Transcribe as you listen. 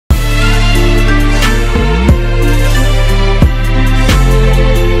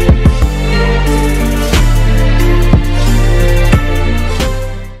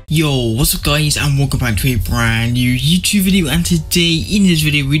What's up guys, and welcome back to a brand new YouTube video. And today in this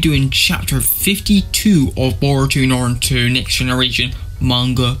video we're doing chapter 52 of Boruto Naruto Next Generation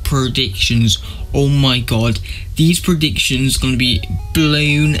manga predictions. Oh my god, these predictions gonna be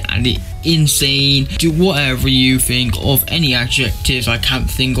blown and insane. Do whatever you think of, any adjectives I can't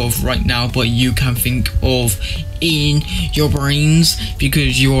think of right now but you can think of in your brains,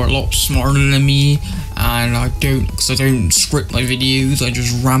 because you're a lot smarter than me and I don't script my videos, I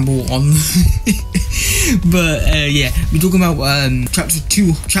just ramble on. But yeah, we're talking about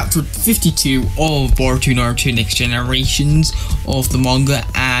chapter 52 of Boruto Naruto Next Generations of the manga,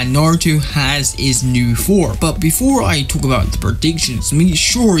 and Naruto has his new form. But before I talk about the predictions, make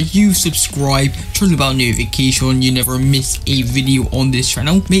sure you subscribe, turn the bell notification, you never miss a video on this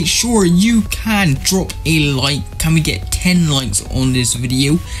channel. Make sure you can drop a like. Can we get 10 likes on this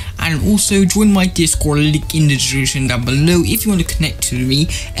video? And also join my Discord, link in the description down below. If you want to connect to me,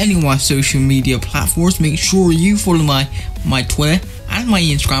 any of my social media platforms, make sure you follow my Twitter and my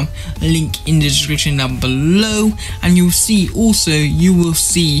Instagram, link in the description down below. And you will see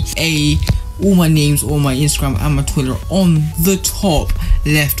all my names on my Instagram and my Twitter on the top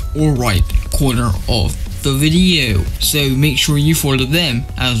left or right corner of the video, so make sure you follow them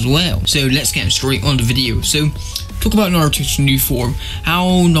as well. So let's get straight on the video. So talk about Naruto's new form, how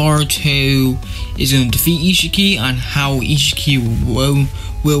Naruto is going to defeat Isshiki, and how Isshiki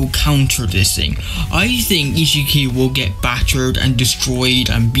will counter this thing. I think Isshiki will get battered and destroyed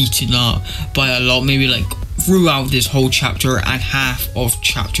and beaten up by a lot, maybe like throughout this whole chapter and half of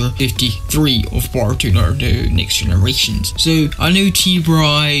chapter 53 of Boruto Naruto Next Generations. So I know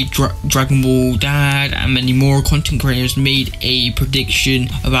T-Bry, Dragon Ball Dad and many more content creators made a prediction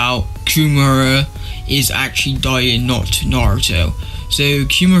about Kumura is actually dying, not Naruto. So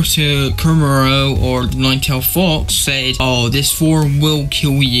Kumura, or the Nine-Tailed Fox, said, "Oh, this form will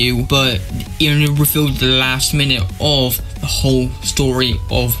kill you," but it only revealed the last minute of the whole story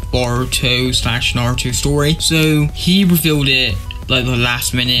of Boruto / Naruto story. So he revealed it like the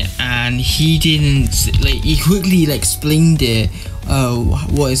last minute, and he didn't he quickly explained it.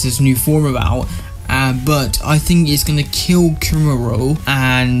 What is this new form about? But I think it's gonna kill Kumura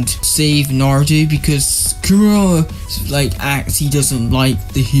and save Naruto, because Kumura acts he doesn't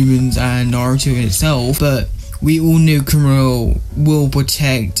like the humans and Naruto in itself, but we all know Kumura will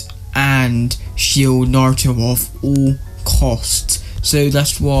protect and shield Naruto off all costs. So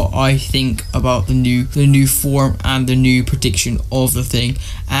that's what I think about the new form and the new prediction of the thing.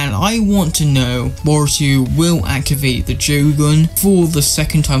 And I want to know, Boruto will activate the Jogun for the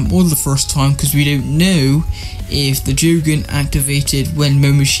second time or the first time, because we don't know if the Jogun activated when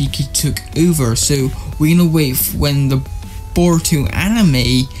Momoshiki took over. So we're gonna wait when the Boruto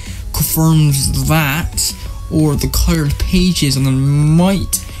anime confirms that, or the colored pages, and I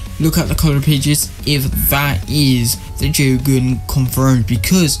might look at the color pages if that is the Jogun confirmed,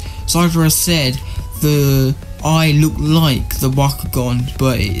 because Sakura said the eye looked like the Bakugan,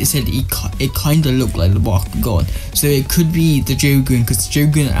 but it said it kind of looked like the Bakugan, so it could be the Jogun, because the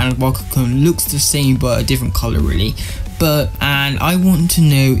Jogun and the Bakugan looks the same but a different color really. And I want to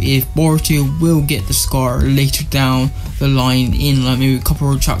know if Boruto will get the scar later down the line in maybe a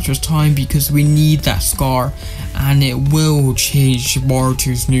couple of chapters time, because we need that scar and it will change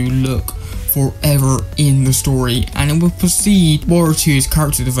Boruto's new look forever in the story, and it will proceed Boruto's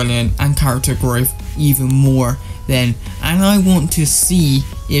character development and character growth even more then. And I want to see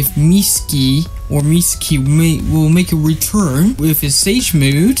if Misaki will make a return with his Sage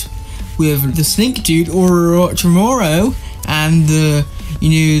Mode, with the Snake Dude or Orochimaru, and the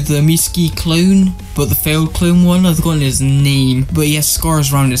Misaki clone, but the failed clone one, I've forgotten his name, but he has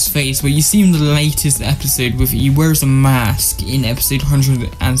scars around his face. But you see in the latest episode he wears a mask in episode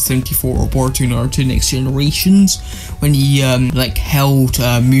 174 of Boruto Naruto Next Generations, when he held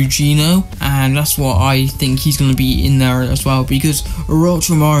Mujino, and that's what I think he's gonna be in there as well, because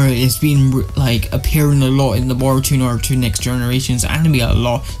Orochimaru has been appearing a lot in the Boruto Naruto Next Generations anime a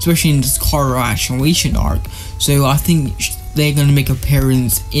lot, especially in this Kara actuation arc. So I think they're going to make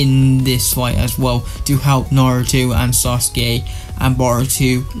appearance in this fight as well, to help Naruto and Sasuke and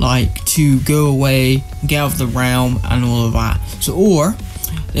Boruto to go away, get out of the realm and all of that. So, or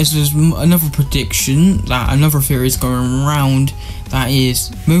this is another prediction, that another theory is going around, that is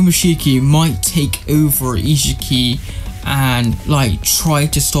Momoshiki might take over Isshiki and try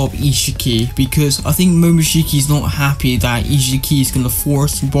to stop Isshiki, because I think Momoshiki is not happy that Isshiki is going to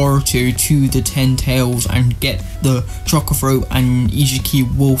force Boruto to the 10 tails and get the chocolate throat, and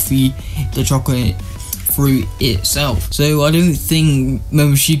Isshiki will feed the chocolate through itself. So I don't think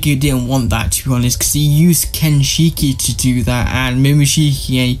Momoshiki didn't want that, to be honest, because he used Kenshiki to do that, and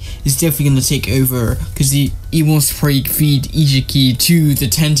Momoshiki is definitely going to take over because he wants to probably feed Isshiki to the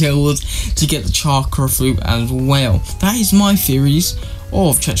 10 tails to get the chakra fruit as well. That is my theories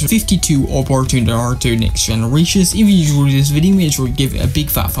of chapter 52 of Boruto Naruto Next Generations. If you enjoyed this video, make sure to give it a big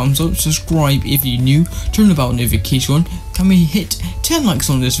fat thumbs up, subscribe if you're new, turn the bell notification on, come and hit 10 likes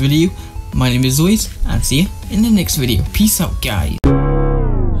on this video. My name is Zoids, and see you in the next video. Peace out, guys.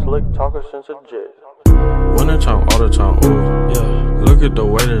 Slick talker since a jet. Winter time, all the time, ooh, yeah. Look at the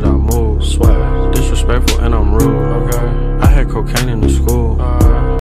way that I move, swag. Disrespectful and I'm rude, okay. I had cocaine in the school.